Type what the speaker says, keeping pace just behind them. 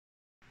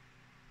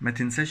ما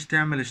تنساش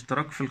تعمل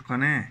اشتراك في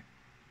القناة.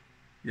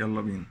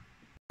 يلا بينا.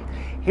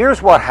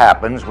 Here's what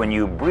happens when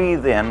you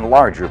breathe in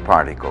larger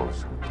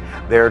particles.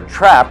 They're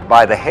trapped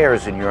by the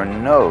hairs in your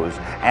nose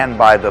and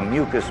by the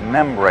mucous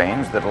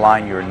membranes that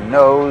line your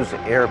nose,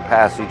 air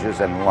passages,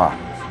 and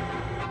lungs.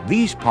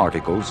 These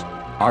particles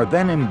are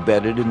then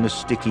embedded in the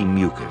sticky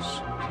mucus,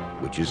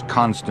 which is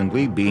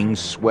constantly being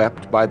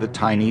swept by the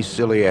tiny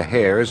cilia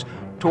hairs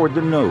toward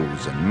the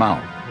nose and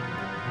mouth.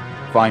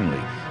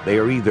 Finally, they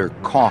are either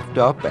coughed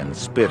up and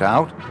spit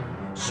out,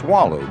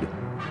 swallowed,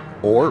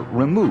 or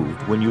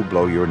removed when you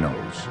blow your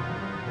nose.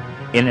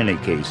 In any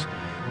case,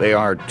 they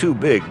are too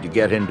big to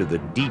get into the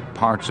deep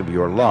parts of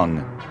your lung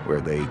where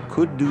they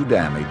could do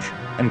damage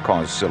and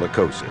cause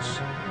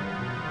silicosis.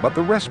 But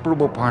the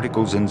respirable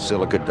particles in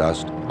silica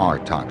dust are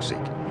toxic.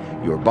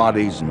 Your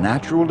body's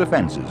natural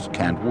defenses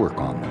can't work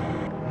on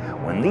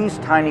them. When these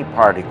tiny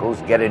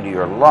particles get into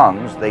your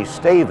lungs, they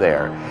stay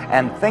there,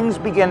 and things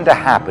begin to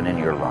happen in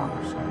your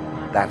lungs.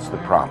 That's the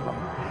problem.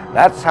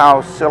 That's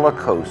how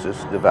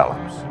silicosis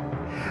develops.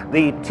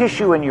 The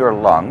tissue in your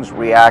lungs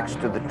reacts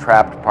to the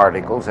trapped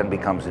particles and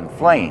becomes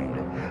inflamed.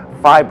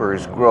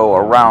 Fibers grow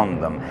around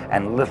them,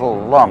 and little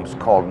lumps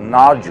called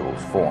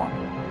nodules form.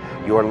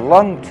 Your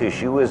lung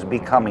tissue is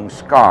becoming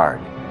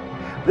scarred.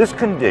 This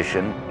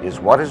condition is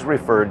what is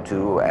referred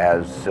to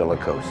as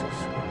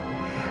silicosis.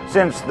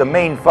 Since the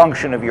main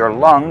function of your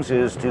lungs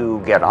is to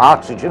get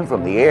oxygen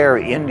from the air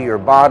into your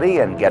body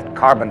and get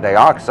carbon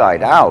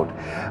dioxide out,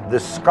 the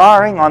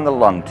scarring on the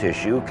lung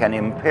tissue can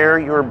impair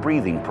your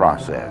breathing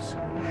process.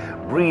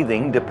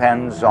 Breathing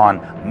depends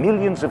on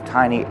millions of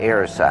tiny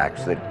air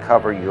sacs that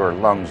cover your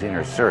lung's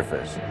inner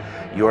surface.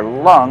 Your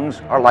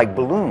lungs are like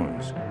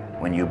balloons.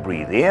 When you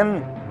breathe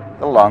in,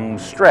 the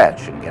lungs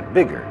stretch and get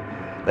bigger.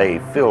 They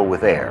fill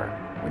with air.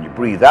 When you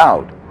breathe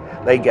out,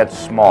 they get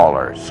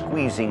smaller,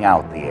 squeezing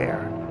out the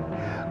air.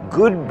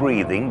 Good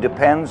breathing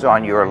depends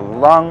on your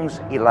lungs'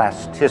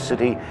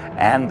 elasticity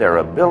and their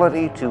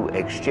ability to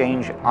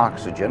exchange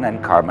oxygen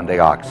and carbon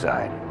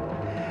dioxide.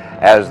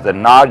 As the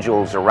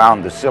nodules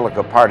around the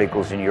silica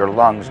particles in your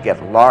lungs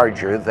get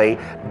larger, they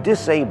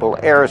disable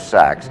air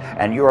sacs,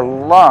 and your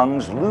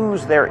lungs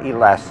lose their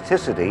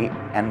elasticity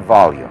and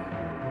volume.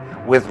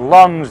 With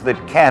lungs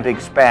that can't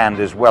expand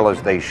as well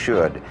as they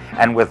should,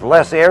 and with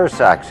less air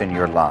sacs in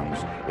your lungs,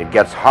 it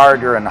gets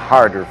harder and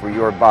harder for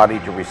your body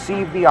to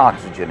receive the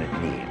oxygen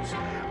it needs.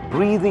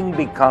 Breathing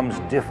becomes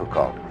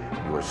difficult.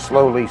 You are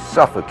slowly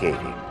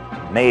suffocating,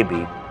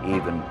 maybe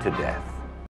even to death.